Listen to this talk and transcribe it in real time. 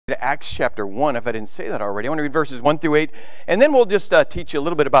Acts chapter 1, if I didn't say that already. I want to read verses 1 through 8, and then we'll just teach you a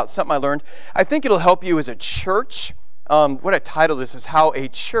little bit about something I learned. I think it'll help you as a church. What I titled this is How a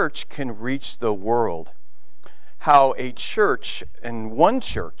Church Can Reach the World. How a church, and one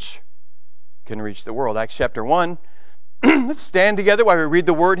church, can reach the world. Acts chapter 1. Let's stand together while we read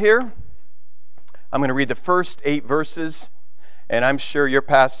the word here. I'm going to read the first 8 verses, and I'm sure your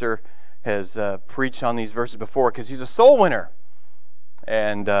pastor has preached on these verses before because he's a soul winner,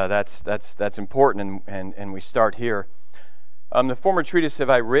 and that's important. And we start here. The former treatise have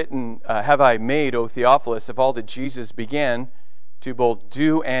I made, O Theophilus, of all that Jesus began to both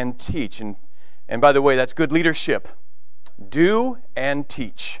do and teach. And by the way, that's good leadership. Do and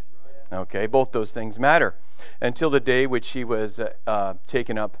teach. Okay, both those things matter. Until the day which he was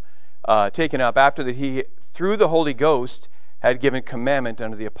taken up after that he, through the Holy Ghost, had given commandment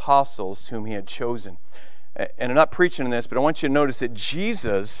unto the apostles whom he had chosen. And I'm not preaching on this, but I want you to notice that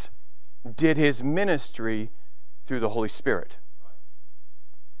Jesus did his ministry through the Holy Spirit.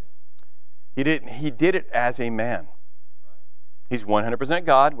 He did it as a man. He's 100%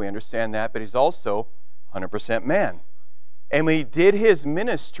 God, we understand that, but he's also 100% man. And when he did his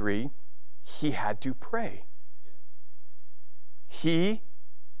ministry, he had to pray. He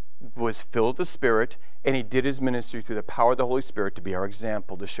was filled with the Spirit, and he did his ministry through the power of the Holy Spirit to be our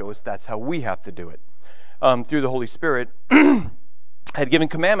example, to show us that's how we have to do it. Through the Holy Spirit, had given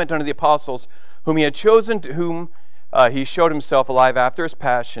commandment unto the apostles whom he had chosen, to whom he showed himself alive after his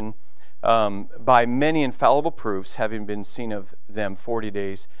passion by many infallible proofs, having been seen of them 40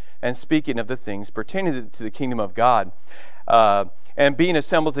 days, and speaking of the things pertaining to the kingdom of God. And being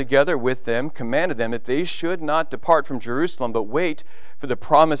assembled together with them, commanded them that they should not depart from Jerusalem, but wait for the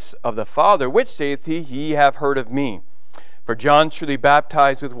promise of the Father, which saith he, Ye have heard of me. For John truly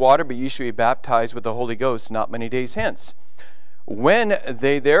baptized with water, but ye shall be baptized with the Holy Ghost not many days hence. When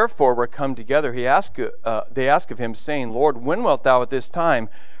they therefore were come together, they asked of him, saying, Lord, when wilt thou at this time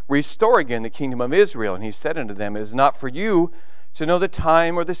restore again the kingdom of Israel? And he said unto them, It is not for you to know the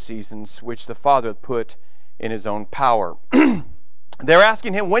time or the seasons which the Father hath put in his own power. They're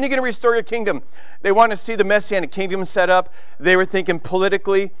asking him, when are you going to restore your kingdom? They want to see the Messianic kingdom set up. They were thinking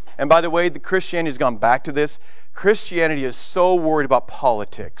politically. And by the way, the Christianity has gone back to this. Christianity is so worried about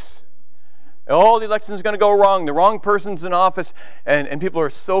politics. Oh, the election is going to go wrong. The wrong person's in office. And people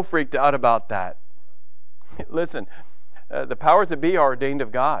are so freaked out about that. Listen, the powers that be are ordained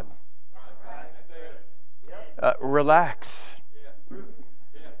of God. Relax.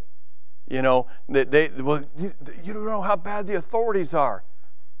 You know, you don't know how bad the authorities are.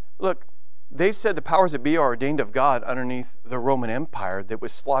 Look, they said the powers that be are ordained of God underneath the Roman Empire that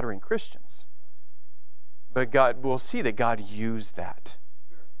was slaughtering Christians. But God, we'll see that God used that.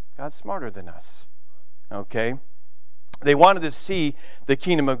 God's smarter than us. Okay? They wanted to see the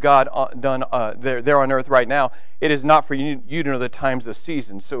kingdom of God done there on earth right now. It is not for you to know the times, the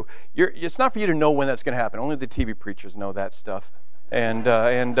seasons. So it's not for you to know when that's going to happen. Only the TV preachers know that stuff. And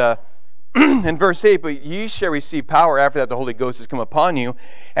in verse 8, but ye shall receive power after that the Holy Ghost has come upon you,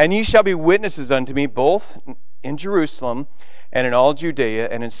 and ye shall be witnesses unto me both in Jerusalem and in all Judea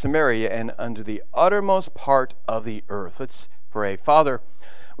and in Samaria and unto the uttermost part of the earth. Let's pray. Father,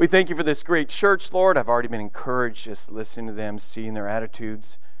 we thank you for this great church, Lord. I've already been encouraged just listening to them, seeing their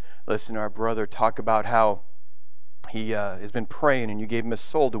attitudes, listening to our brother talk about how he has been praying and you gave him a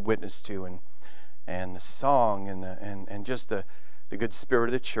soul to witness to, and the song and just the good spirit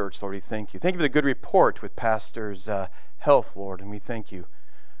of the church, Lord. We thank you. Thank you for the good report with Pastor's health, Lord, and we thank you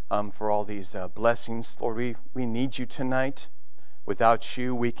for all these blessings. Lord, we need you tonight. Without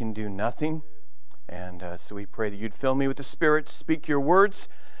you, we can do nothing. And so we pray that you'd fill me with the Spirit, speak your words.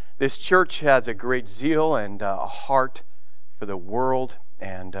 This church has a great zeal and a heart for the world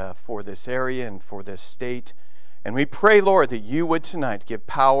and for this area and for this state. And we pray, Lord, that you would tonight give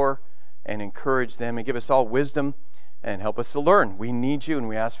power and encourage them and give us all wisdom and help us to learn. We need you and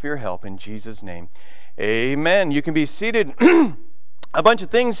we ask for your help in Jesus' name. Amen. You can be seated. A bunch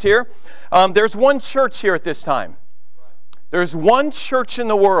of things here. There's one church here at this time. There's one church in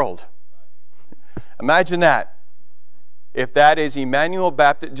the world. Imagine that. If that is Immanuel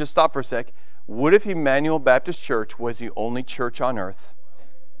Baptist, just stop for a sec. What if Immanuel Baptist Church was the only church on earth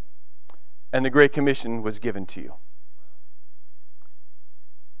and the Great Commission was given to you?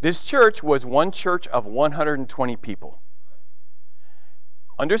 This church was one church of 120 people.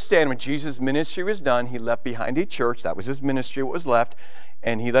 Understand, when Jesus' ministry was done, he left behind a church. That was his ministry, what was left.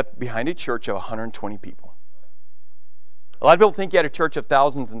 And he left behind a church of 120 people. A lot of people think he had a church of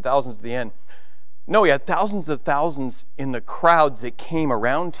thousands and thousands at the end. No, he had thousands of thousands in the crowds that came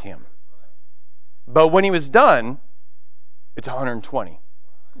around him. But when he was done, it's 120.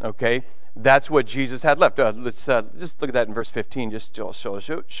 Okay? That's what Jesus had left. Let's just look at that in verse 15, just to show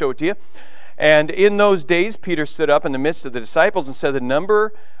it to you. And in those days, Peter stood up in the midst of the disciples and said the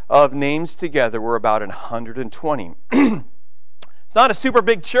number of names together were about 120. It's not a super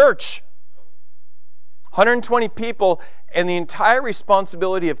big church. 120 people, and the entire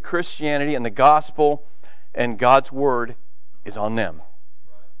responsibility of Christianity and the gospel and God's word is on them.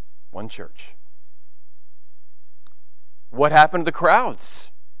 One church. What happened to the crowds?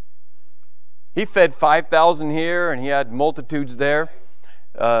 He fed 5,000 here, and he had multitudes there.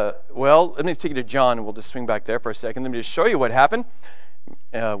 Well, let me take you to John, and we'll just swing back there for a second. Let me just show you what happened.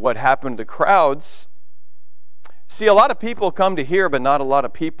 What happened to the crowds. See, a lot of people come to hear, but not a lot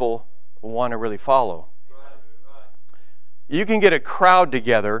of people want to really follow. You can get a crowd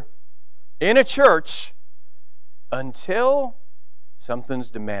together in a church until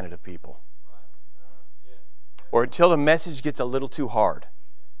something's demanded of people. Or until the message gets a little too hard.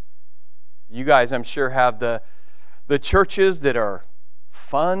 You guys, I'm sure, have the churches that are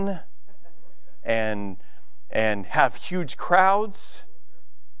fun and have huge crowds,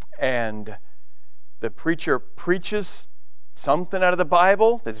 and the preacher preaches something out of the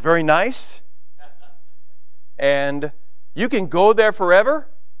Bible that's very nice, and you can go there forever,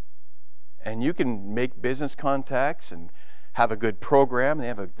 and you can make business contacts and have a good program. They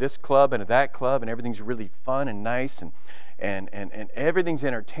have this club and that club, and everything's really fun and nice, and everything's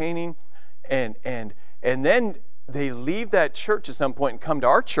entertaining. And then they leave that church at some point and come to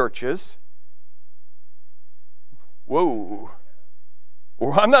our churches. Whoa.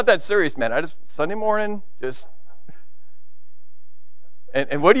 Well, I'm not that serious, man. I just, Sunday morning, just...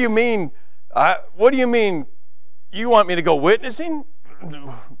 And what do you mean? What do you mean you want me to go witnessing?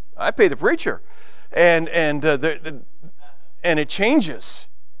 I pay the preacher. And it changes.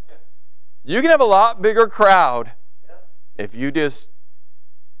 You can have a lot bigger crowd if you just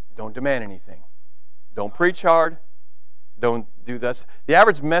don't demand anything. Don't preach hard. Don't do this. The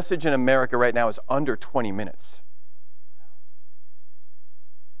average message in America right now is under 20 minutes.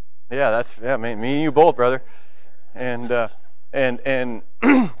 Yeah, me and you both, brother. And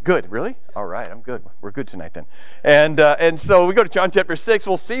good, really? All right, I'm good. We're good tonight then. And so we go to John chapter 6.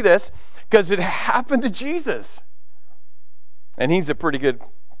 We'll see this because it happened to Jesus. And he's a pretty good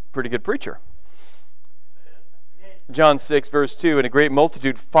preacher. John 6, verse 2, and a great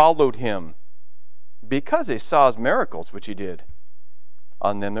multitude followed him because they saw his miracles, which he did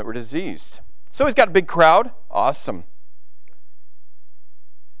on them that were diseased. So he's got a big crowd. Awesome.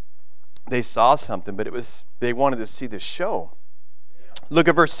 They saw something, but they wanted to see the show. Look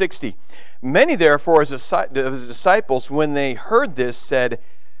at verse 60. Many, therefore, of his disciples, when they heard this, said,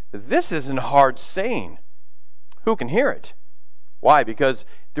 "This isn't a hard saying. Who can hear it?" Why? Because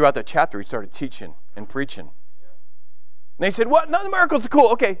throughout that chapter, he started teaching and preaching. And they said, "What? No, the miracles are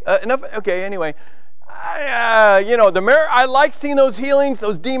cool. Okay, enough. Okay, anyway, I like seeing those healings,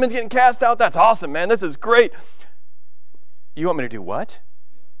 those demons getting cast out. That's awesome, man. This is great. You want me to do what?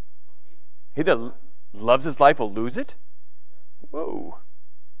 He that loves his life will lose it? Whoa.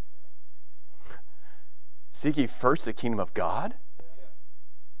 Seek ye first the kingdom of God?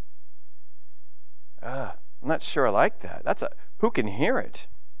 I'm not sure I like that. Who can hear it?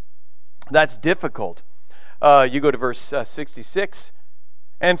 That's difficult. You go to verse 66.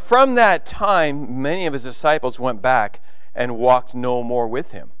 And from that time, many of his disciples went back and walked no more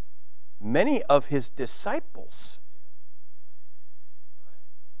with him. Many of his disciples.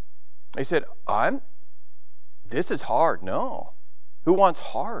 They said, this is hard. No. Who wants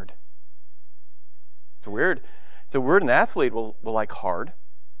hard? It's weird. It's a word an athlete will like hard.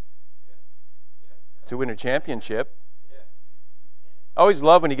 To win a championship. I always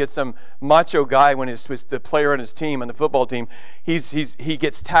love when he gets some macho guy when it's the player on his team, on the football team. He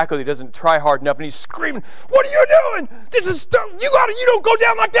gets tackled. He doesn't try hard enough, and he's screaming, "What are you doing? You don't go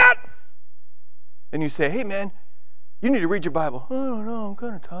down like that." And you say, "Hey, man, you need to read your Bible." "I don't know. I'm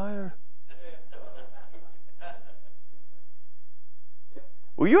kind of tired."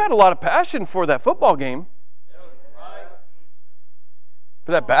 Well, you had a lot of passion for that football game.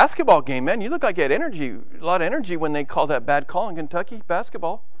 For that basketball game, man, you look like you had a lot of energy when they called that bad call in Kentucky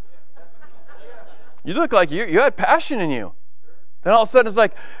basketball. You look like you had passion in you. Then all of a sudden it's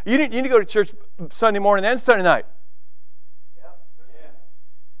like, you need to go to church Sunday morning and Sunday night.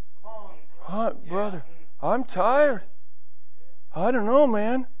 Brother, I'm tired. I don't know,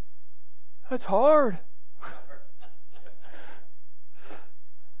 man. That's hard.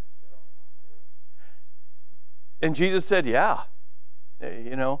 And Jesus said, yeah.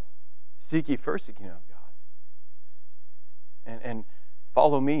 Seek ye first the kingdom of God. And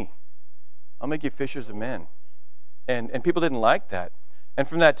follow me. I'll make you fishers of men. And people didn't like that. And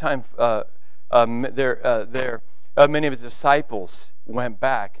from that time, many of his disciples went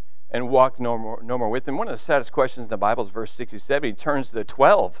back and walked no more with him. One of the saddest questions in the Bible is verse 67. He turns to the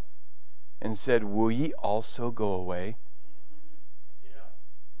 12 and said, will ye also go away?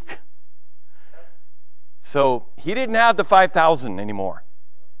 So he didn't have the 5,000 anymore,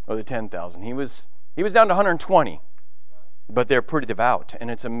 or the 10,000. He was down to 120, but they're pretty devout.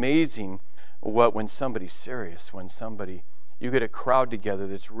 And it's amazing when somebody's serious, you get a crowd together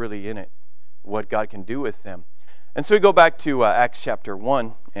that's really in it, what God can do with them. And so we go back to Acts chapter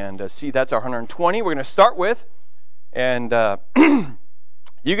 1 and see that's our 120 we're going to start with. And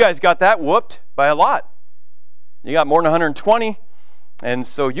you guys got that whooped by a lot. You got more than 120, and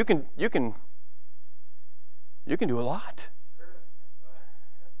so you can do a lot.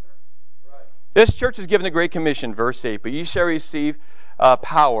 This church is given the Great Commission, verse 8, but ye shall receive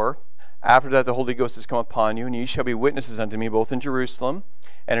power. After that the Holy Ghost has come upon you, and ye shall be witnesses unto me both in Jerusalem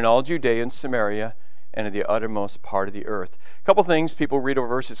and in all Judea and Samaria and in the uttermost part of the earth. A couple things. People read over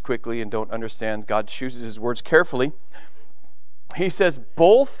verses quickly and don't understand. God chooses his words carefully. He says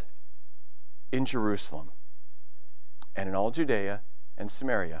both in Jerusalem and in all Judea and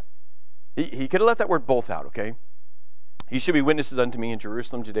Samaria. He could have left that word both out, okay? He should be witnesses unto me in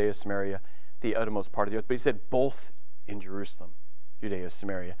Jerusalem, Judea, Samaria, the uttermost part of the earth. But he said both in Jerusalem, Judea,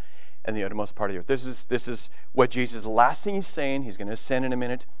 Samaria, and the uttermost part of the earth. This is what Jesus, the last thing he's saying. He's going to ascend in a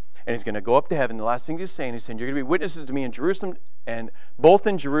minute, and he's going to go up to heaven. The last thing he's saying, you're going to be witnesses to me in Jerusalem, and both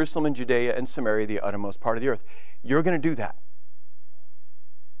in Jerusalem and Judea and Samaria, the uttermost part of the earth. You're going to do that.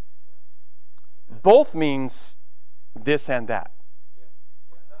 Both means this and that.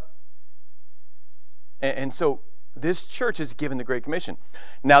 And so this church is given the Great Commission.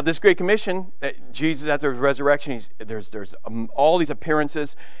 Now, this Great Commission, Jesus, after his resurrection, there's all these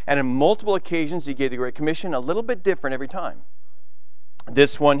appearances, and on multiple occasions he gave the Great Commission, a little bit different every time.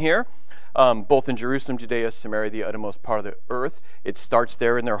 This one here, both in Jerusalem, Judea, Samaria, the uttermost part of the earth, it starts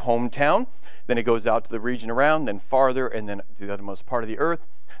there in their hometown, then it goes out to the region around, then farther, and then to the uttermost part of the earth.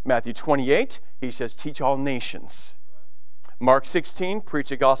 Matthew 28, he says, teach all nations. Mark 16, preach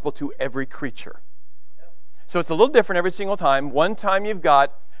the gospel to every creature. So it's a little different every single time. One time you've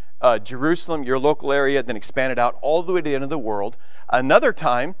got Jerusalem, your local area, then expanded out all the way to the end of the world. Another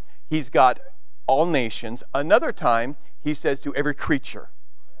time, he's got all nations. Another time, he says to every creature.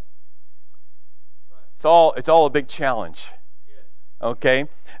 It's all a big challenge. Okay?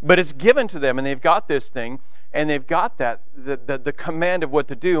 But it's given to them, and they've got this thing, and they've got the command of what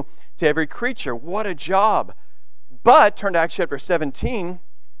to do to every creature. What a job. But, turn to Acts chapter 17,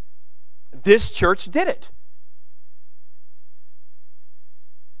 this church did it.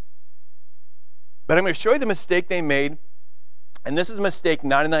 But I'm going to show you the mistake they made, and this is a mistake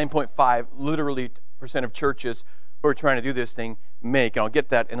 99.5 literally % of churches who are trying to do this thing make. And I'll get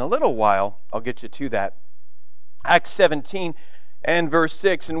that in a little while. I'll get you to that. Acts 17 and verse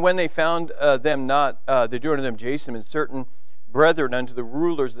 6, and when they found them not, they drew unto them Jason and certain brethren unto the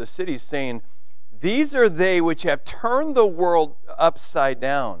rulers of the city, saying, these are they which have turned the world upside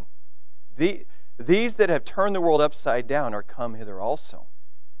down. These that have turned the world upside down are come hither also.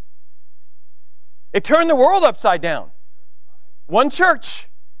 It turned the world upside down. One church.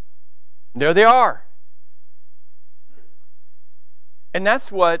 There they are. And that's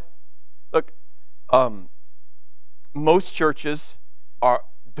what, look, most churches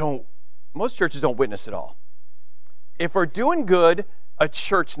don't witness at all. If we're doing good, a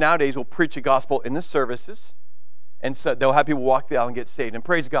church nowadays will preach the gospel in the services, and so they'll have people walk the aisle and get saved. And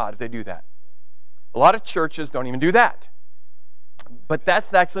praise God if they do that. A lot of churches don't even do that. But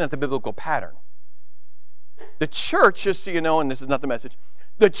that's actually not the biblical pattern. The church, just so you know, and this is not the message,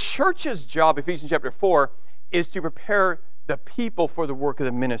 the church's job, Ephesians chapter 4, is to prepare the people for the work of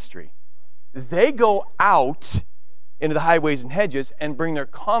the ministry. They go out into the highways and hedges and bring their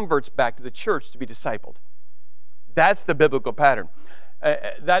converts back to the church to be discipled. That's the biblical pattern.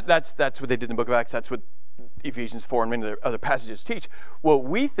 That's what they did in the book of Acts. That's what Ephesians 4 and many other passages teach. What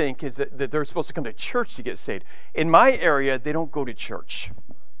we think is that they're supposed to come to church to get saved. In my area, they don't go to church.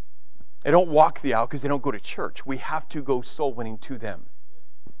 They don't walk the aisle because they don't go to church. We have to go soul winning to them.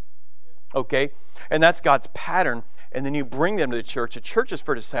 Okay? And that's God's pattern. And then you bring them to the church. The church is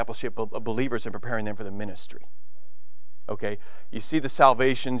for discipleship of believers and preparing them for the ministry. Okay? You see the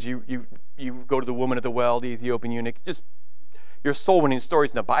salvations. You go to the woman at the well, the Ethiopian eunuch. Just your soul winning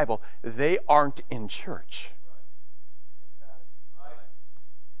stories in the Bible. They aren't in church.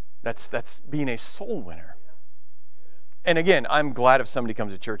 That's being a soul winner. And again, I'm glad if somebody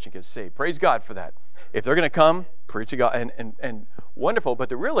comes to church and gets saved. Praise God for that. If they're going to come, preach to God, and wonderful. But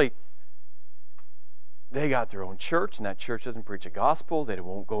they got their own church, and that church doesn't preach a gospel. They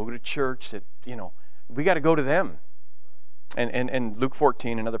won't go to church. We got to go to them. And Luke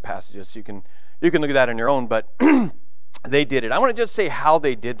 14 and other passages, you can look at that on your own, but they did it. I want to just say how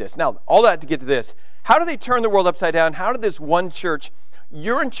they did this. Now, all that to get to this. How did they turn the world upside down? How did this one church,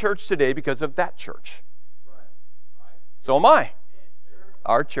 you're in church today because of that church. So am I.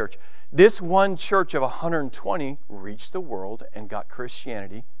 Our church. This one church of 120 reached the world and got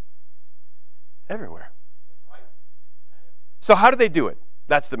Christianity everywhere. So how did they do it?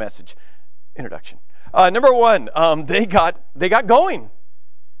 That's the message. Introduction. Number one, they got going.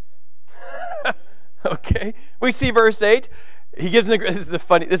 Okay, we see verse 8. He gives them.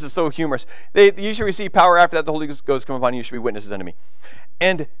 This is so humorous. You shall receive power after that the Holy Ghost come upon you. You shall be witnesses unto me.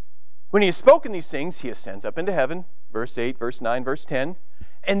 And when he has spoken these things, he ascends up into heaven. Verse 8, verse 9, verse 10.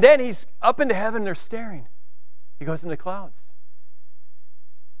 And then he's up into heaven. They're staring. He goes into the clouds.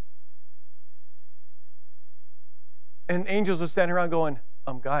 And angels are standing around going,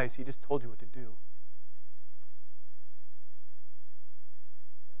 guys, he just told you what to do.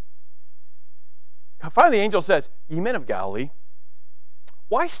 Finally, the angel says, ye men of Galilee,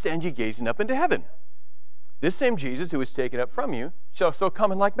 why stand ye gazing up into heaven? This same Jesus who was taken up from you shall so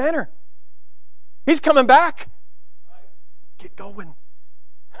come in like manner. He's coming back. Get going.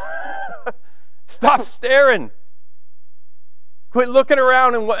 Stop staring. Quit looking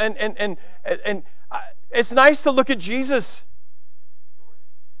around and it's nice to look at Jesus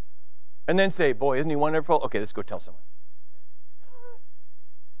and then say, boy, isn't he wonderful? Okay, let's go tell someone.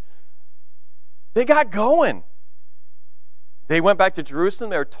 They got going. They went back to Jerusalem.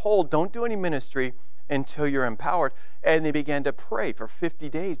 They were told, don't do any ministry until you're empowered. And they began to pray. For 50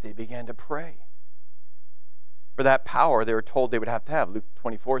 days, they began to pray. For that power, they were told they would have to have. Luke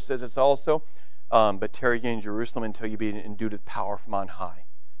 24 says this also. But tarry ye in Jerusalem until you be endued with power from on high.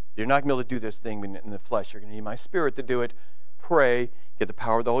 You're not going to be able to do this thing in the flesh. You're going to need my Spirit to do it. Pray, get the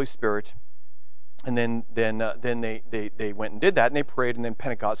power of the Holy Spirit. And then they went and did that, and they prayed, and then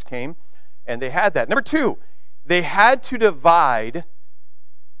Pentecost came. And they had that. Number two, they had to divide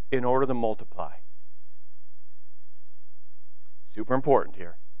in order to multiply. Super important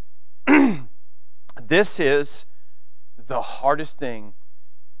here. This is the hardest thing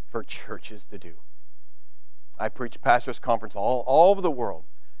for churches to do. I preach pastors' conference all over the world.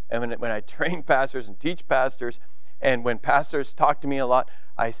 And when I train pastors and teach pastors, and when pastors talk to me a lot,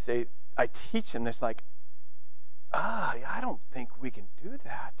 I teach them this like, I don't think we can do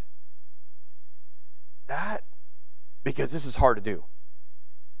that. Because this is hard to do.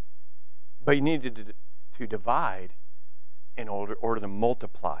 But you need to divide in order to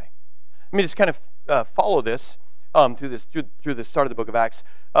multiply. Let me just kind of follow this through the start of the book of Acts,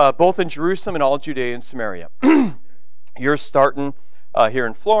 both in Jerusalem and all Judea and Samaria. You're starting here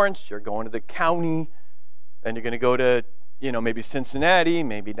in Florence. You're going to the county, and you're going to go to maybe Cincinnati,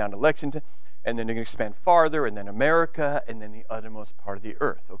 maybe down to Lexington, and then you're going to expand farther, and then America, and then the uttermost part of the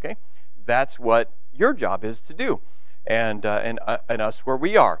earth. Okay, that's what your job is to do, and us where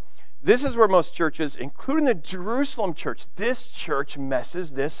we are. This is where most churches, including the Jerusalem church, this church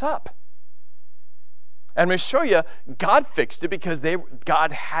messes this up. And I'm going to show you, God fixed it because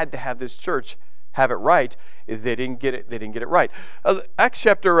God had to have this church have it right. They didn't get it right. Acts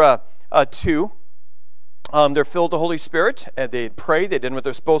chapter 2. They're filled with the Holy Spirit. They had prayed. They did what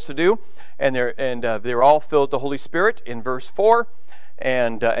they're supposed to do, and they're all filled with the Holy Spirit in verse 4.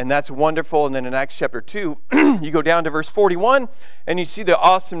 And that's wonderful. And then in Acts chapter 2, you go down to verse 41, and you see the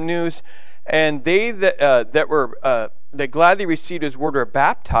awesome news. And they that gladly received his word were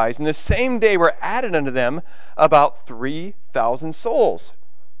baptized, and the same day were added unto them about 3,000 souls.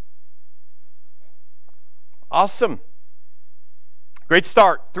 Awesome. Great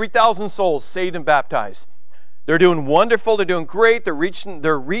start. 3,000 souls saved and baptized. They're doing wonderful. They're doing great. They're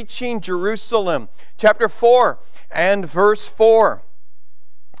reaching Jerusalem. Chapter 4 and verse 4.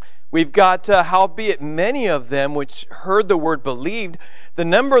 We've got, howbeit many of them which heard the word believed. The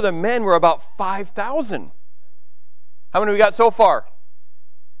number of the men were about 5,000. How many we got so far?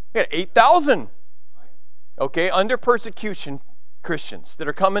 We got 8,000. Okay, under persecution Christians that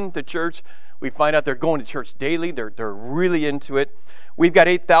are coming to church. We find out they're going to church daily. They're really into it. We've got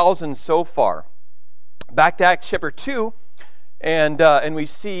 8,000 so far. Back to Acts chapter 2, and we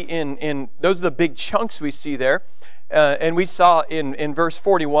see in those are the big chunks we see there. And we saw in verse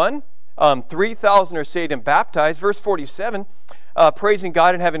 41, 3,000 are saved and baptized. Verse 47, praising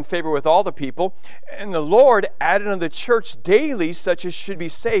God and having favor with all the people. And the Lord added unto the church daily such as should be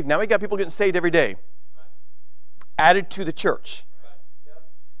saved. Now we got people getting saved every day. Added to the church.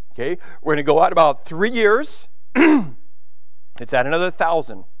 Okay, we're going to go out about 3 years. It's at another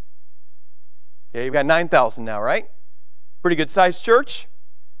 1,000. Okay, you've got 9,000 now, right? Pretty good sized church.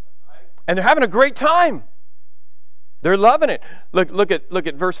 And they're having a great time. They're loving it. Look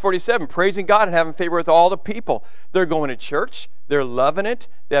at verse 47, praising God and having favor with all the people. They're going to church. They're loving it.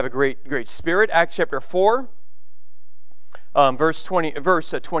 They have a great spirit. Acts chapter 4, verse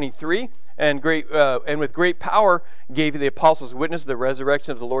 23, and with great power gave the apostles witness of the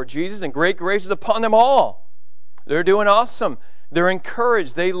resurrection of the Lord Jesus, and great grace is upon them all. They're doing awesome. They're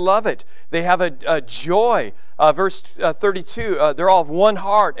encouraged. They love it. They have a joy. Verse 32, they're all of one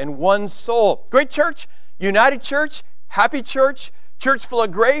heart and one soul. Great church, united church, happy church, church full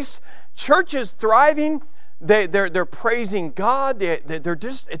of grace. Church is thriving. They're praising God. They're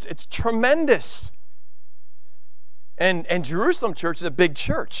just, it's tremendous. And Jerusalem church is a big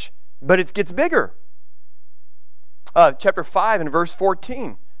church, but it gets bigger. Chapter 5 and verse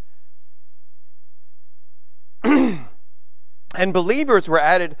 14. And believers were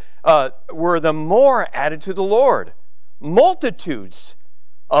the more added to the Lord, multitudes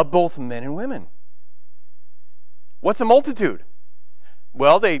of both men and women. What's a multitude?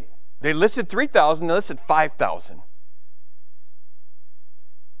 Well, they listed 3,000, they listed 5,000.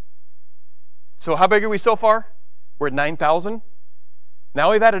 So how big are we so far? We're at 9,000.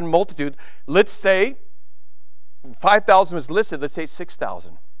 Now we've added a multitude. Let's say 5,000 was listed, let's say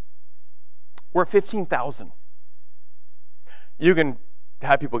 6,000. We're at 15,000. You can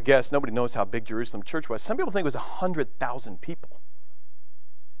have people guess. Nobody knows how big Jerusalem church was. Some people think it was 100,000 people.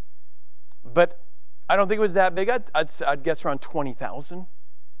 But I don't think it was that big. I'd guess around 20,000.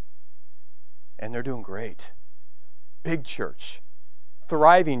 And they're doing great. Big church.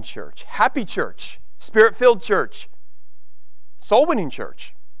 Thriving church. Happy church. Spirit-filled church. Soul-winning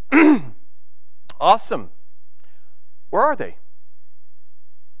church. Awesome. Where are they?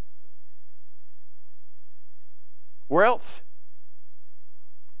 Where else?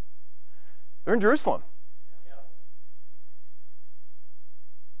 They're in Jerusalem.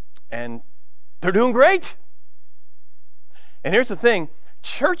 And they're doing great. And here's the thing.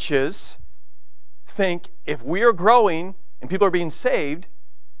 Churches think if we are growing and people are being saved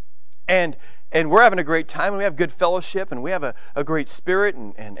and we're having a great time and we have good fellowship and we have a great spirit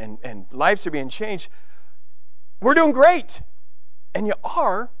and lives are being changed, we're doing great. And you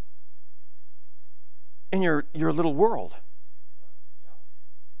are in your little world.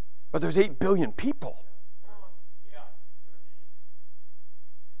 But there's 8 billion people.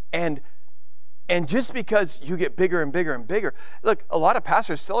 And just because you get bigger and bigger and bigger, look, a lot of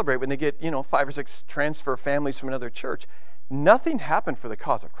pastors celebrate when they get, 5 or 6 transfer families from another church. Nothing happened for the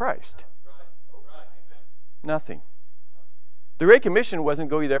cause of Christ. Nothing. The Great Commission wasn't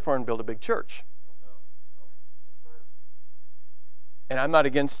go ye therefore and build a big church. And I'm not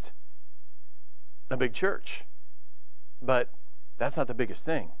against a big church, but that's not the biggest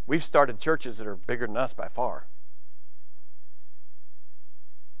thing. We've started churches that are bigger than us by far.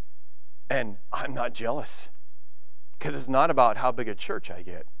 And I'm not jealous, because it's not about how big a church I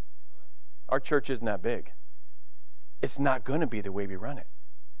get. Our church isn't that big. It's not going to be the way we run it.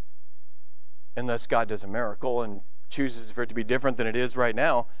 Unless God does a miracle and chooses for it to be different than it is right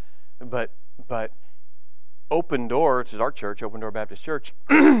now. But Open Door, which is our church, Open Door Baptist Church,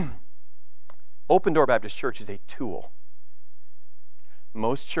 Open Door Baptist Church is a tool.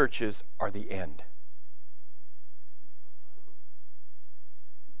 Most churches are the end.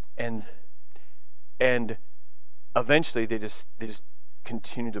 And eventually they just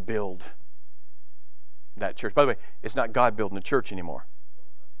continue to build that church. By the way, it's not God building the church anymore.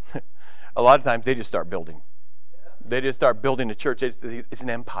 A lot of times they just start building. They just start building the church. It's an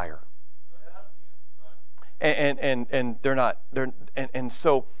empire. And they're not, and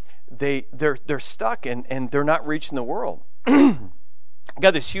so they're stuck and they're not reaching the world.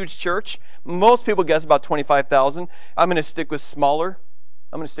 Got this huge church. Most people guess about 25,000. I'm going to stick with smaller.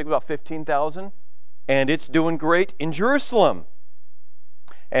 I'm going to stick with about 15,000. And it's doing great in Jerusalem.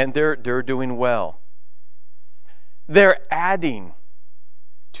 And they're doing well. They're adding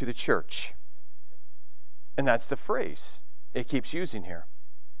to the church. And that's the phrase it keeps using here.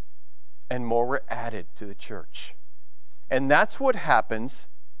 And more were added to the church. And that's what happens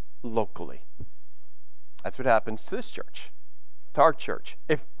locally. That's what happens to this church, to our church.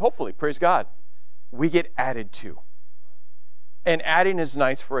 If, hopefully, praise God, we get added to. And adding is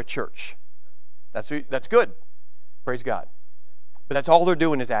nice for a church. That's good. Praise God. But that's all they're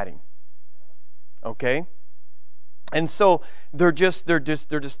doing is adding. Okay? And so they're just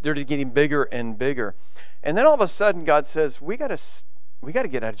getting bigger and bigger. And then all of a sudden God says, we got to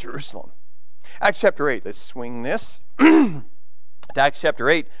get out of Jerusalem. Acts chapter 8. Let's swing this to Acts chapter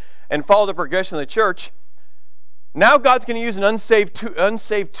 8 and follow the progression of the church. Now God's going to use an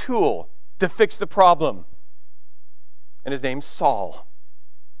unsaved tool to fix the problem. And his name's Saul.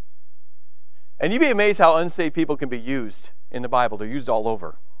 And you'd be amazed how unsaved people can be used in the Bible. They're used all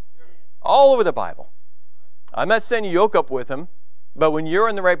over. All over the Bible. I'm not saying you yoke up with them, but when you're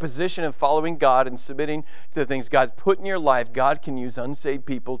in the right position of following God and submitting to the things God's put in your life, God can use unsaved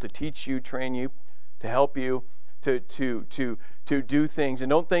people to teach you, train you, to help you, to do things. And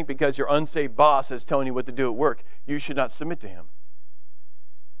don't think because your unsaved boss is telling you what to do at work, you should not submit to him.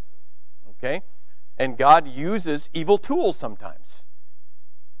 Okay? And God uses evil tools sometimes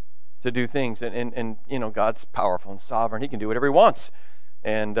to do things. And you know, God's powerful and sovereign. He can do whatever he wants.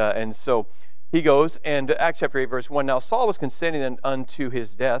 And so he goes, and Acts chapter 8, verse 1, now Saul was consenting unto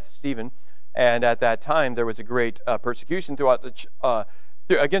his death, Stephen, and at that time there was a great persecution throughout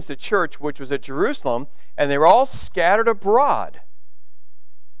against the church which was at Jerusalem, and they were all scattered abroad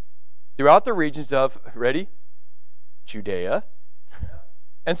throughout the regions of, ready? Judea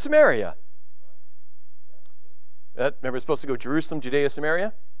and Samaria. Remember, it's supposed to go Jerusalem, Judea,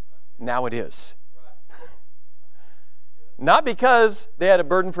 Samaria? Now it is. Not because they had a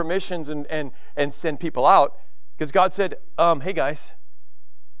burden for missions and send people out, because God said, hey guys,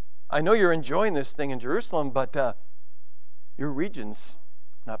 I know you're enjoying this thing in Jerusalem, but your region's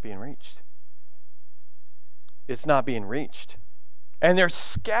not being reached. It's not being reached. And they're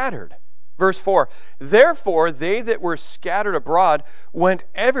scattered. Verse 4, therefore they that were scattered abroad went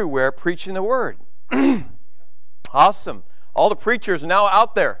everywhere preaching the word. Awesome. All the preachers are now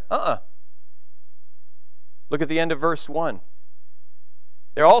out there. Look at the end of verse 1.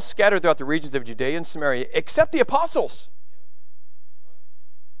 They're all scattered throughout the regions of Judea and Samaria, except the apostles.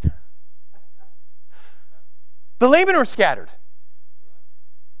 The laymen were scattered.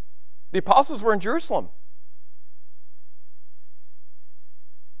 The apostles were in Jerusalem.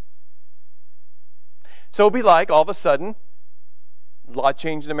 So it'd be like, all of a sudden, law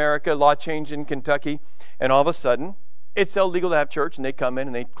change in America, law change in Kentucky, and all of a sudden, it's illegal to have church, and they come in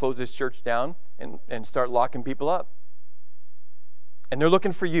and they close this church down and start locking people up. And they're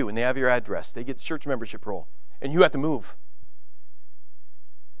looking for you, and they have your address. They get the church membership roll, and you have to move.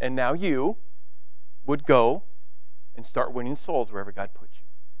 And now you would go and start winning souls wherever God put you.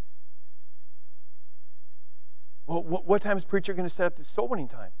 Well, what time is preacher going to set up the soul winning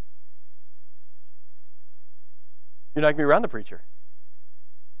time? You're not going to be around the preacher.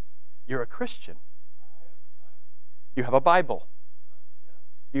 You're a Christian. You have a Bible.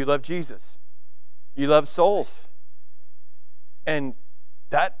 You love Jesus. You love souls. And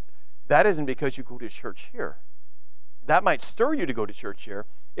that isn't because you go to church here. That might stir you to go to church here.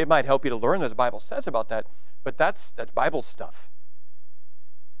 It might help you to learn what the Bible says about that. But that's Bible stuff.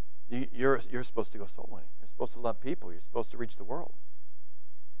 You're supposed to go soul winning. You're supposed to love people. You're supposed to reach the world.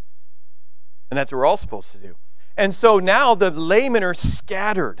 And that's what we're all supposed to do. And so now the laymen are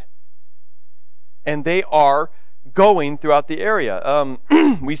scattered. And they are going throughout the area.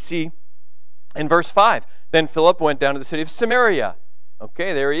 We see in verse 5, then Philip went down to the city of Samaria.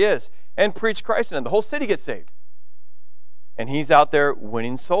 Okay, there he is. And preached Christ, and the whole city gets saved. And he's out there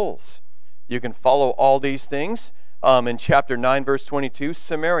winning souls. You can follow all these things in chapter 9, verse 22,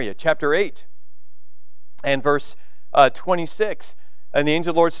 Samaria. Chapter 8 and verse 26. And the angel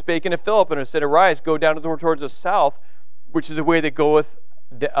of the Lord spake unto Philip, and said, arise, go down towards the south, which is the way that goeth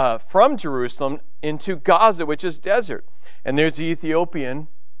from Jerusalem into Gaza, which is desert. And there's the Ethiopian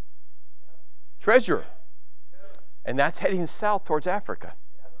treasurer. And that's heading south towards Africa.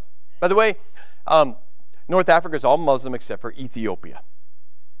 By the way, North Africa is all Muslim except for Ethiopia.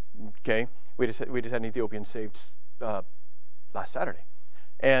 Okay? We just had an Ethiopian saved last Saturday.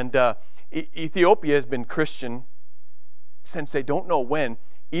 And Ethiopia has been Christian since they don't know when.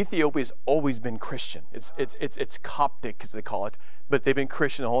 Ethiopia has always been Christian. It's Coptic, as they call it, but they've been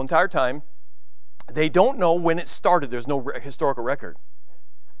Christian the whole entire time. They don't know when it started. There's no historical record.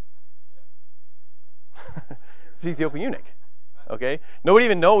 It's the Ethiopian eunuch. Okay, nobody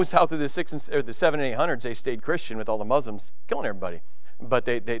even knows how through the 7 and 800s they stayed Christian with all the Muslims killing everybody, but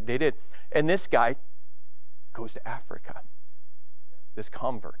they did. And this guy goes to Africa. This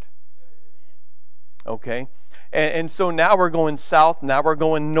convert. Okay, and so now we're going south. Now we're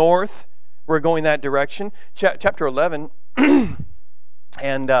going north. We're going that direction. Chapter 11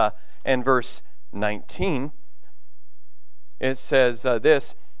 and verse 19. It says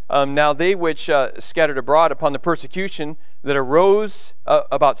this. Now they which scattered abroad upon the persecution that arose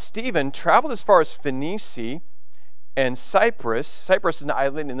about Stephen traveled as far as Phoenicia and Cyprus. Cyprus is an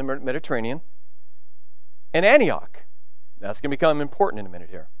island in the Mediterranean. And Antioch. That's going to become important in a minute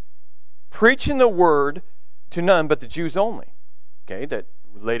here. Preaching the word to none but the Jews only. Okay, that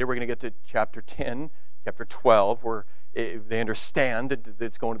later we're going to get to chapter 10, chapter 12, where they understand that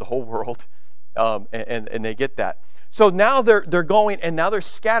it's going to the whole world, and they get that. So now they're going, and now they're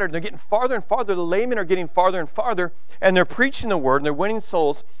scattered. They're getting farther and farther. The laymen are getting farther and farther, and they're preaching the word, and they're winning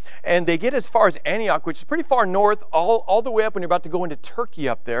souls. And they get as far as Antioch, which is pretty far north, all the way up when you're about to go into Turkey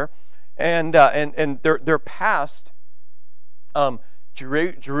up there. And they're past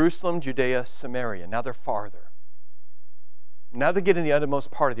Jerusalem, Judea, Samaria. Now they're farther. Now they get in the uttermost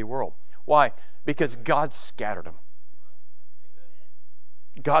part of the world. Why? Because God scattered them.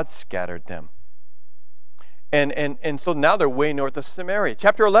 God scattered them. And so now they're way north of Samaria.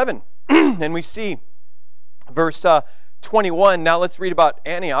 Chapter 11, and we see verse 21. Now let's read about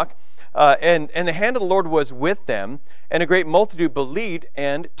Antioch. And the hand of the Lord was with them, and a great multitude believed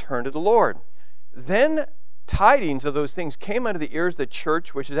and turned to the Lord. Then tidings of those things came unto the ears of the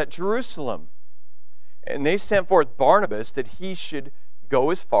church which is at Jerusalem. And they sent forth Barnabas that he should go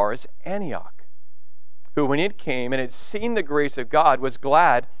as far as Antioch, who when it came and had seen the grace of God was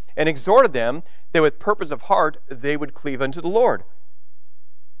glad, and exhorted them that with purpose of heart they would cleave unto the Lord.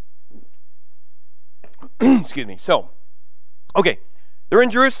 Excuse me. So, okay, they're in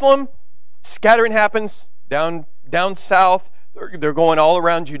Jerusalem. Scattering happens down south. They're going all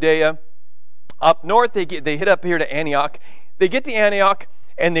around Judea. Up north, they hit up here to Antioch. They get to Antioch,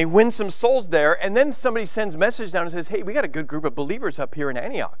 and they win some souls there. And then somebody sends a message down and says, hey, we got a good group of believers up here in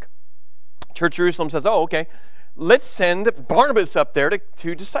Antioch. Church Jerusalem says, oh, okay. Let's send Barnabas up there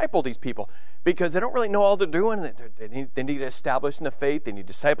to disciple these people, because they don't really know all they're doing. They need to establish in the faith. They need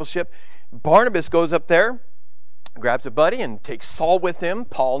discipleship. Barnabas goes up there, grabs a buddy, and takes Saul with him.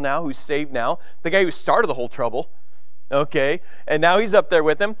 Paul now, who's saved now. The guy who started the whole trouble. Okay? And now he's up there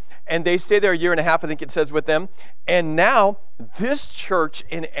with them. And they stay there a year and a half, I think it says, with them. And now this church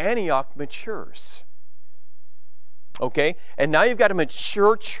in Antioch matures. Okay? And now you've got a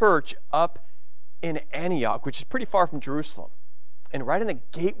mature church up in Antioch, which is pretty far from Jerusalem, and right in the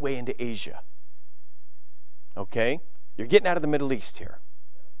gateway into Asia. Okay? You're getting out of the Middle East here.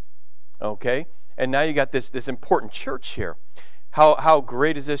 Okay? And now you got this important church here. How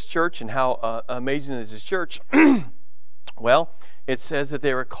great is this church, and how amazing is this church? Well, it says that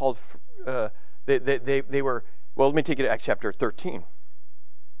they were called, they were, well, let me take you to Acts chapter 13.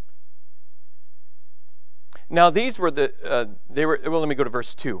 Now these were well, let me go to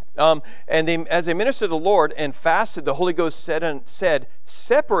verse 2. And they, as they ministered to the Lord and fasted, the Holy Ghost said,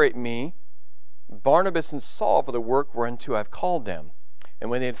 separate me, Barnabas and Saul, for the work whereunto I have called them. And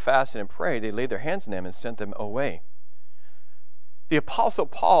when they had fasted and prayed, they laid their hands on them and sent them away. The Apostle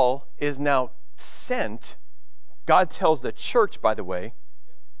Paul is now sent. God tells the church, by the way,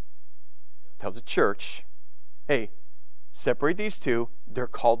 tells the church, hey, separate these two. They're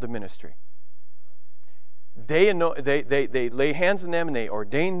called to ministry. They lay hands on them and they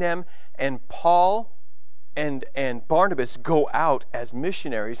ordain them, and Paul and Barnabas go out as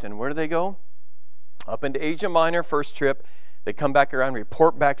missionaries. And where do they go? Up into Asia Minor, first trip. They come back around,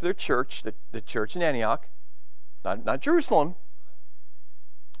 report back to their church, the church in Antioch, not Jerusalem.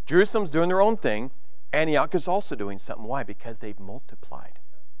 Jerusalem's doing their own thing. Antioch is also doing something. Why? Because they've multiplied.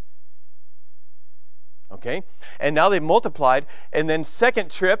 Okay? And now they've multiplied. And then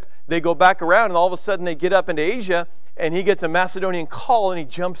second trip, they go back around, and all of a sudden they get up into Asia, and he gets a Macedonian call, and he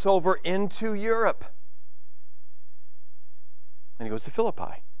jumps over into Europe. And he goes to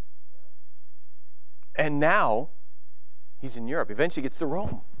Philippi. And now he's in Europe. Eventually gets to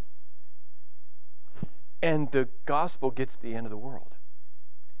Rome. And the gospel gets to the end of the world.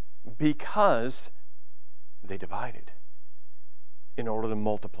 Because they divided in order to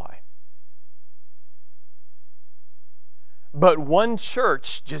multiply. But one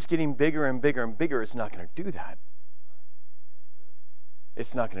church just getting bigger and bigger and bigger is not going to do that.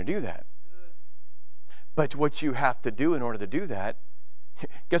 It's not going to do that. But what you have to do in order to do that,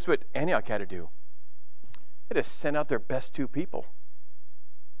 guess what Antioch had to do? They had to send out their best 2 people.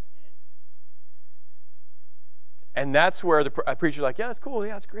 And that's where the preacher's like, yeah, it's cool.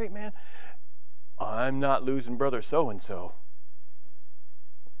 Yeah, it's great, man. I'm not losing brother so-and-so.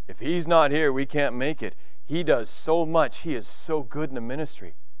 If he's not here, we can't make it. He does so much. He is so good in the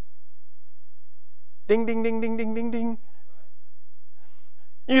ministry. Ding, ding, ding, ding, ding, ding, ding.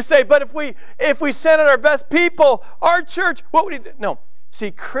 You say, but if we sent out our best people, our church, what would he do? No.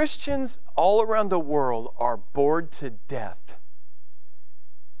 See, Christians all around the world are bored to death.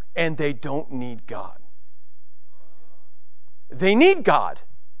 And they don't need God. They need God.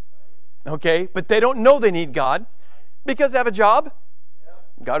 Okay? But they don't know they need God because they have a job.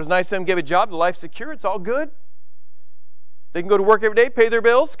 God was nice to them, gave a job, the life's secure, it's all good. They can go to work every day, pay their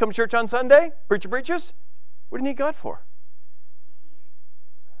bills, come to church on Sunday, preacher preaches. What do you need God for?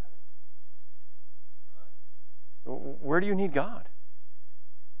 where do you need God?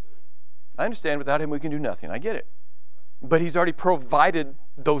 I understand without him we can do nothing. I get it. But he's already provided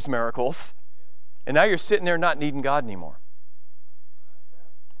those miracles. And now you're sitting there not needing God anymore.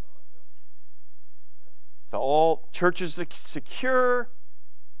 So all churches are secure.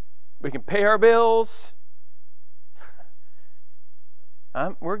 We can pay our bills.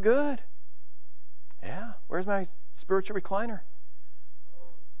 We're good. Yeah, where's my spiritual recliner?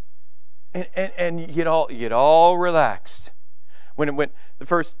 And you get all relaxed. When the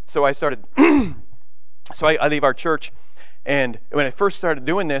first, so I started, so I leave our church, and when I first started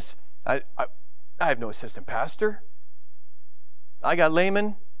doing this, I have no assistant pastor. I got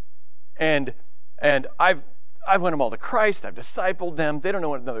laymen, and I've won them all to Christ. I've discipled them. They don't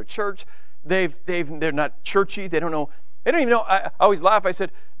know another church. They're not churchy. They don't know. They don't even know. I always laugh. I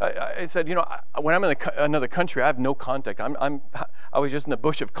said, you know, when I'm in another country, I have no contact. I was just in the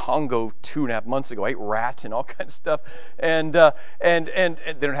bush of Congo 2.5 months ago. I ate rat and all kinds of stuff, and they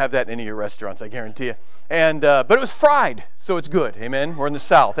don't have that in any of your restaurants, I guarantee you. But it was fried, so it's good. Amen. We're in the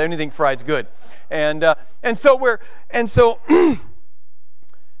South. Anything fried's good, and so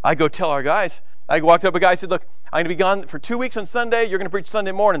I go tell our guys. I walked up to a guy. I said, look, I'm going to be gone for 2 weeks on Sunday. You're going to preach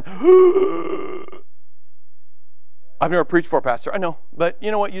Sunday morning. I've never preached for, Pastor. I know. But you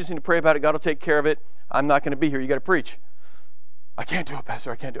know what? You just need to pray about it. God will take care of it. I'm not going to be here. You got to preach. I can't do it,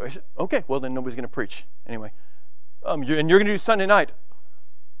 Pastor. I can't do it. I said, okay, well, then nobody's going to preach. Anyway. And you're going to do Sunday night.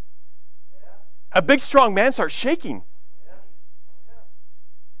 A big, strong man starts shaking.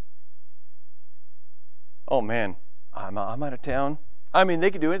 Oh, man. I'm out of town. I mean, they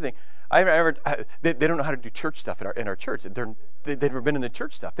can do anything. They don't know how to do church stuff in our church. They've never been in the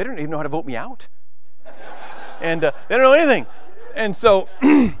church stuff. They don't even know how to vote me out. And they don't know anything. And so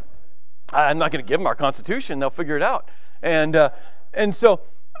I'm not going to give them our Constitution. They'll figure it out. And so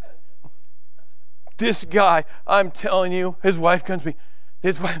this guy, I'm telling you, his wife comes to me.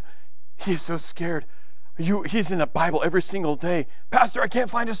 His wife, he is so scared. He's in the Bible every single day. Pastor, I can't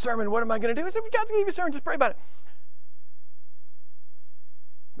find a sermon. What am I going to do? I said, God's going to give you a sermon. Just pray about it.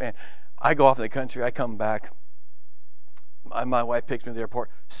 Man, I go off in the country. I come back. My wife picks me to the airport.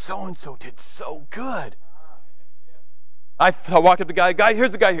 So-and-so did so good. I walk up to the guy,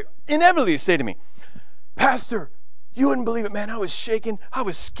 here's the guy here. Inevitably, say to me, Pastor, you wouldn't believe it, man. I was shaking. I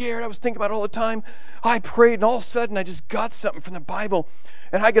was scared. I was thinking about it all the time. I prayed, and all of a sudden, I just got something from the Bible.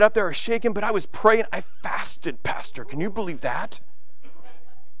 And I get up there, I was shaking, but I was praying. I fasted, Pastor. Can you believe that?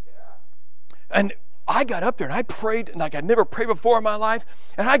 And I got up there, and I prayed like I'd never prayed before in my life.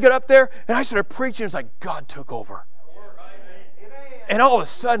 And I got up there, and I started preaching. It was like God took over. And all of a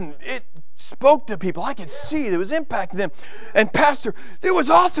sudden, it spoke to people. I could see it was impacting them. And Pastor, it was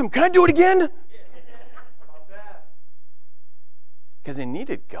awesome. Can I do it again? Because they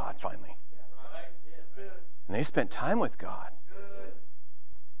needed God finally. And they spent time with God.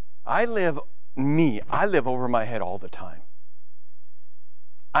 I live over my head all the time.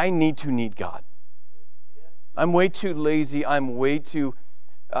 I need God. I'm way too lazy. I'm way too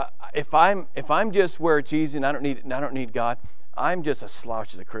if I'm just where it's easy and I don't need God, I'm just a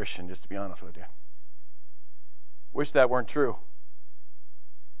slouch as a Christian, just to be honest with you. Wish that weren't true.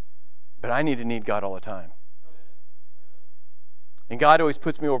 But I need God all the time. And God always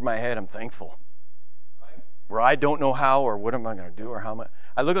puts me over my head. I'm thankful. Where I don't know how or what am I going to do or how am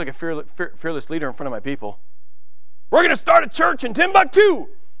I look like a fearless leader in front of my people. We're going to start a church in Timbuktu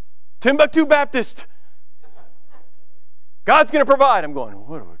Baptist. God's going to provide. I'm going,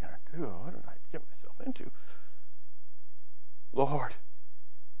 what are we going to do? What did I get myself into? Lord.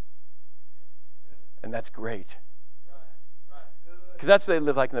 And that's great. Because that's what they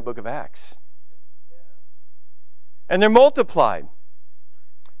live like in the book of Acts. And they're multiplied.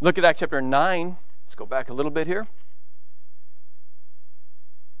 Look at Acts chapter 9. Let's go back a little bit here.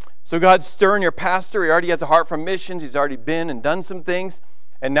 So God's stirring your pastor. He already has a heart for missions. He's already been and done some things.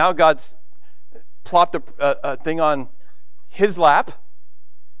 And now God's plopped a thing on his lap.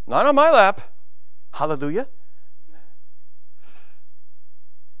 Not on my lap. Hallelujah.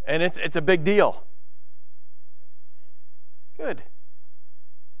 And it's a big deal. Good.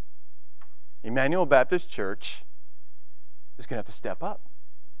 Immanuel Baptist Church is going to have to step up.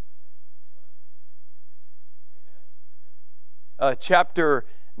 Chapter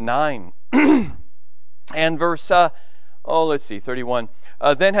 9 and verse, let's see, 31.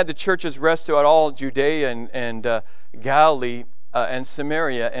 Then had the churches rest throughout all Judea and Galilee and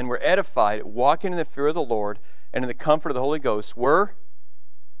Samaria, and were edified, walking in the fear of the Lord and in the comfort of the Holy Ghost, were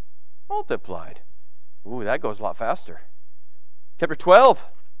multiplied. Ooh, that goes a lot faster. Chapter 12.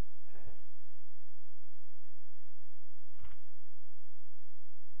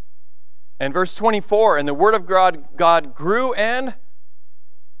 And verse 24, and the word of God grew and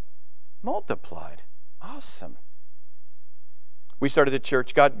multiplied. Awesome. We started a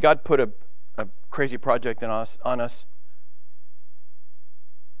church. God put a crazy project on us.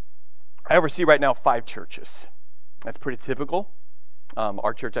 I oversee right now 5 churches. That's pretty typical.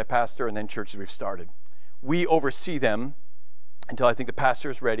 Our church I pastor, and then churches we've started. We oversee them until I think the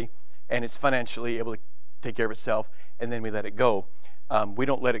pastor is ready and it's financially able to take care of itself, and then we let it go. We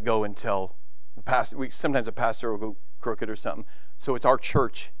don't let it go until the pastor. Sometimes a pastor will go crooked or something. So it's our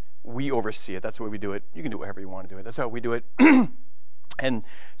church. We oversee it. That's the way we do it. You can do whatever you want to do it. That's how we do it. And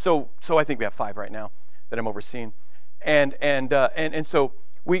so I think we have 5 right now that I'm overseeing, and so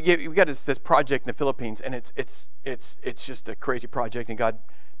we got this project in the Philippines, and it's just a crazy project. And God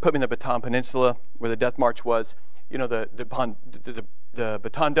put me in the Bataan Peninsula where the Death March was. You know the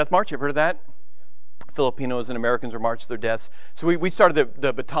Bataan Death March. You ever heard of that? Filipinos and Americans were marched to their deaths. So we started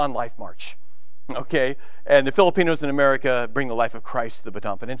the Bataan Life March. Okay, and the Filipinos in America bring the life of Christ to the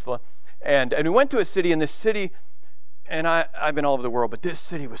Bataan Peninsula, and we went to a city, and this city, and I've been all over the world, but this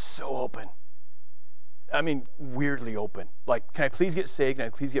city was so open. I mean, weirdly open. Like, can I please get saved? Can I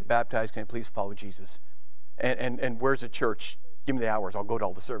please get baptized? Can I please follow Jesus? And where's a church? Give me the hours. I'll go to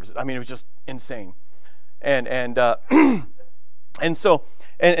all the services. I mean, it was just insane. And so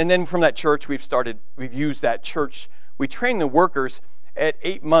then from that church, we've used that church. We trained the workers. At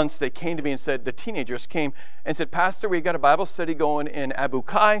 8 months, they came to me and said, the teenagers came and said, Pastor, we got a Bible study going in Abu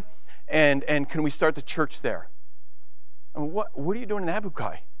Kai, and can we start the church there? And what are you doing in Abu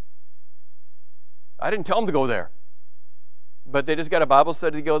Kai? I didn't tell them to go there. But they just got a Bible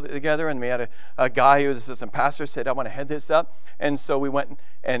study to go together, and we had a guy who was assistant pastor said, I want to head this up. And so we went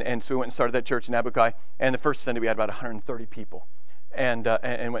and started that church in Abu Kai. And the first Sunday we had about 130 people, and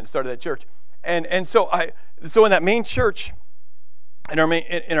went and started that church. And so in that main church, in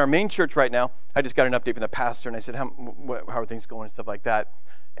our main church right now, I just got an update from the pastor, and I said, how are things going and stuff like that.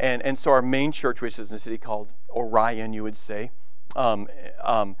 And so our main church, which is in a city called Orion, you would say,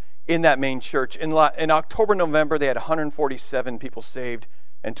 in that main church, in October, November, they had 147 people saved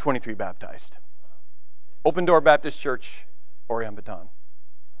and 23 baptized. Open Door Baptist Church, Orion, Bataan.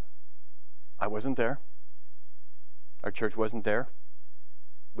 I wasn't there. Our church wasn't there.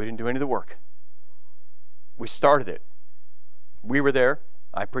 We didn't do any of the work. We started it. We were there.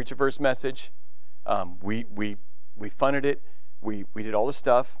 I preached the first message. We funded it. We did all the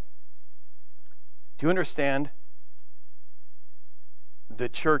stuff. Do you understand? The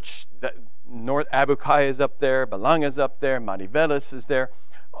church, that North Abu Kai is up there, Balanga is up there, Maniveles is there.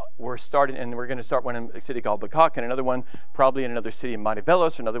 We're starting, and we're going to start one in a city called Bacak, and another one probably in another city in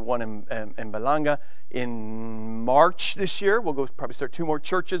Maniveles, another one in Balanga. In March this year, we'll go probably start 2 more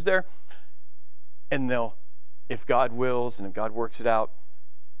churches there. And if God wills and if God works it out,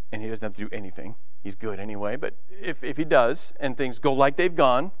 and he doesn't have to do anything, he's good anyway, but if he does and things go like they've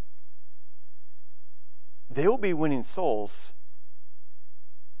gone, they will be winning souls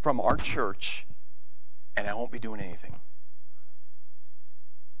from our church, and I won't be doing anything.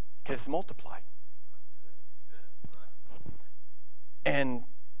 Because it's multiplied. And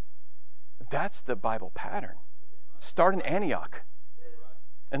that's the Bible pattern. Start in Antioch.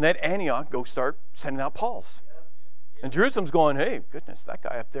 And then Antioch go start sending out Pauls. And Jerusalem's going, hey, goodness, that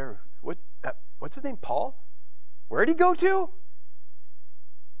guy up there, what's his name, Paul? Where'd he go to?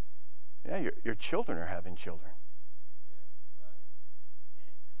 Yeah, your children are having children.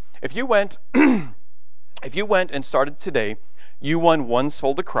 If you went and started today, you won 1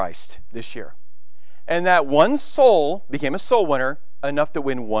 soul to Christ this year. And that 1 soul became a soul winner enough to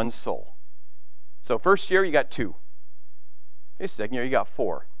win 1 soul. So first year you got 2. Okay, second year you got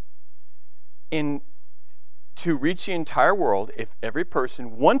 4. To reach the entire world, if every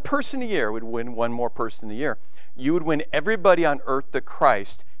person, 1 person a year would win 1 more person a year, you would win everybody on earth to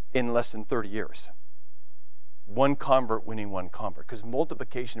Christ in less than 30 years. 1 convert winning 1 convert, because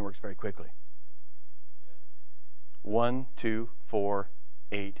multiplication works very quickly. 1, 2, 4,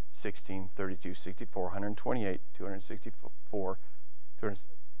 8, 16, 32, 64, 128, 264,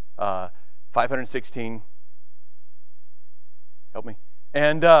 516. Help me.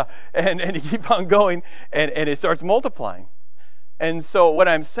 And you keep on going, and it starts multiplying. And so what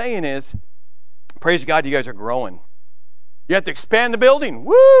I'm saying is, praise God, you guys are growing. You have to expand the building.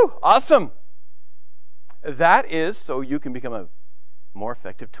 Woo! Awesome. That is so you can become a more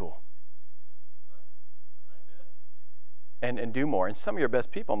effective tool. And do more. And some of your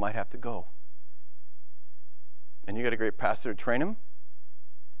best people might have to go. And you got a great pastor to train them.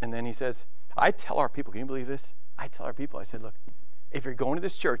 And then he says, I tell our people, can you believe this? I tell our people, I said, look, if you're going to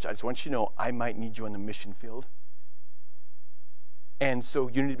this church, I just want you to know I might need you on the mission field. And so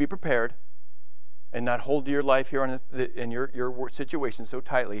you need to be prepared and not hold to your life here in your situation so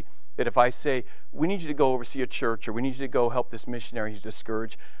tightly that if I say, we need you to go oversee a church, or we need you to go help this missionary who's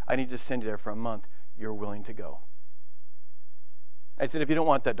discouraged, I need to send you there for a month, you're willing to go. I said, if you don't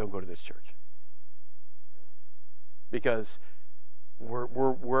want that, don't go to this church. Because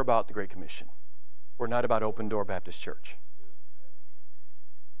we're about the Great Commission. We're not about Open Door Baptist Church.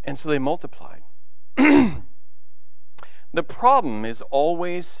 And so they multiplied. The problem is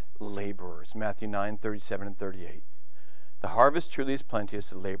always laborers. Matthew 9:37 and 38. The harvest truly is plenteous,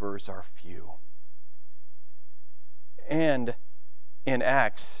 the laborers are few. And in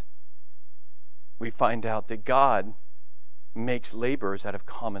Acts, we find out that God makes laborers out of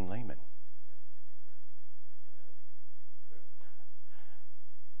common laymen.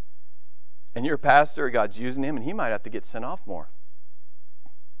 And your pastor, God's using him, and he might have to get sent off more.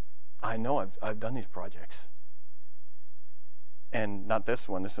 I know, I've done these projects. And not this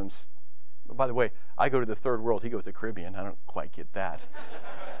one. This one's, by the way, I go to the third world. He goes to the Caribbean. I don't quite get that.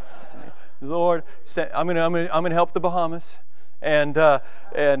 Lord, I'm gonna help the Bahamas, and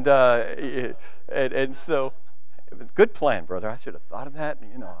so, good plan, brother. I should have thought of that.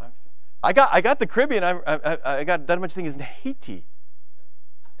 You know, I got the Caribbean. I got done much things in Haiti.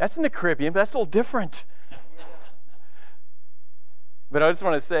 That's in the Caribbean, but that's a little different. But I just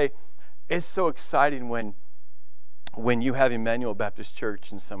want to say, it's so exciting when you have Immanuel Baptist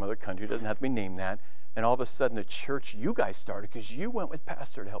Church in some other country, it doesn't have to be named that, and all of a sudden the church you guys started, because you went with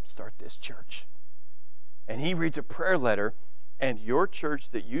pastor to help start this church. And he reads a prayer letter, and your church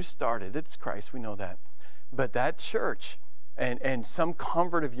that you started, it's Christ, we know that. But that church, and some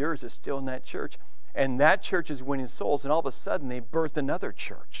convert of yours is still in that church, and that church is winning souls, and all of a sudden they birth another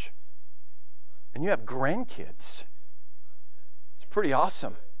church. And you have grandkids. It's pretty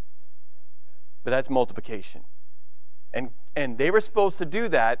awesome. But that's multiplication. And they were supposed to do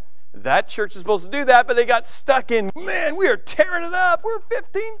that. That church is supposed to do that, but they got stuck in, man, we are tearing it up. We're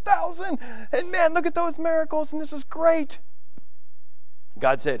 15,000. And man, look at those miracles, and this is great.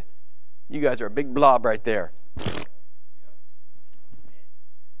 God said, you guys are a big blob right there.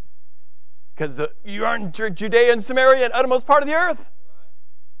 Because you are in Judea and Samaria and uttermost part of the earth.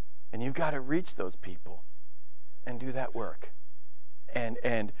 And you've got to reach those people and do that work. And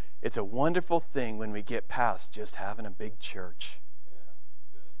it's a wonderful thing when we get past just having a big church.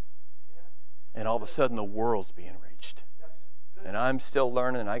 And all of a sudden the world's being reached. And I'm still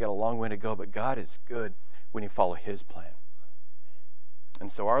learning, and I got a long way to go, but God is good when you follow His plan.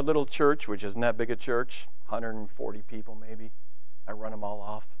 And so our little church, which isn't that big a church, 140 people maybe, I run them all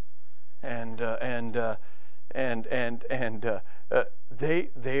off. And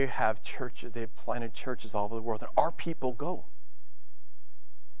they have churches, they've planted churches all over the world, and our people go.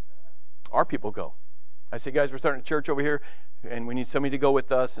 Our people go. I say, guys, we're starting a church over here, and we need somebody to go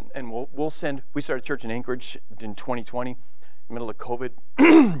with us, and we'll send. We started a church in Anchorage in 2020, in the middle of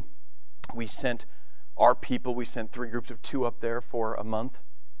COVID. We sent our people. We sent 3 groups of 2 up there for a month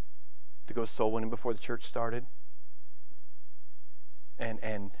to go soul winning before the church started.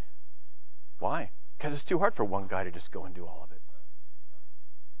 And why? Because it's too hard for one guy to just go and do all of it.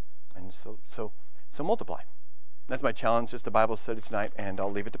 And so multiply. That's my challenge, just the Bible study tonight, and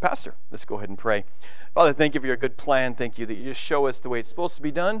I'll leave it to Pastor. Let's go ahead and pray. Father, thank you for your good plan. Thank you that you just show us the way it's supposed to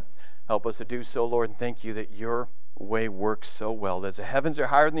be done. Help us to do so, Lord, and thank you that your way works so well. As the heavens are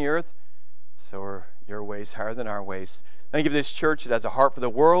higher than the earth, so are your ways higher than our ways. Thank you for this church that has a heart for the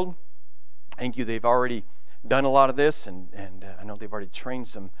world. Thank you they've already done a lot of this, and I know they've already trained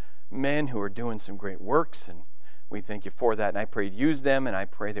some men who are doing some great works, and we thank you for that. And I pray you'd use them, and I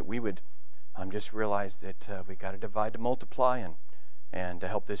pray that we would just realize that we got to divide to multiply and to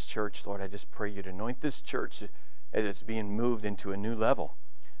help this church. Lord, I just pray you'd anoint this church as it's being moved into a new level.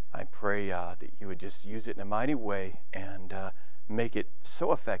 I pray that you would just use it in a mighty way and make it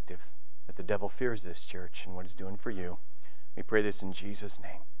so effective that the devil fears this church and what it's doing for you. We pray this in Jesus'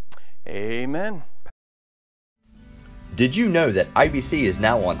 name. Amen. Did you know that IBC is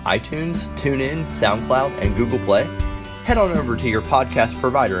now on iTunes, TuneIn, SoundCloud, and Google Play? Head on over to your podcast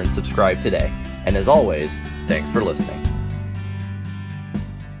provider and subscribe today. And as always, thanks for listening.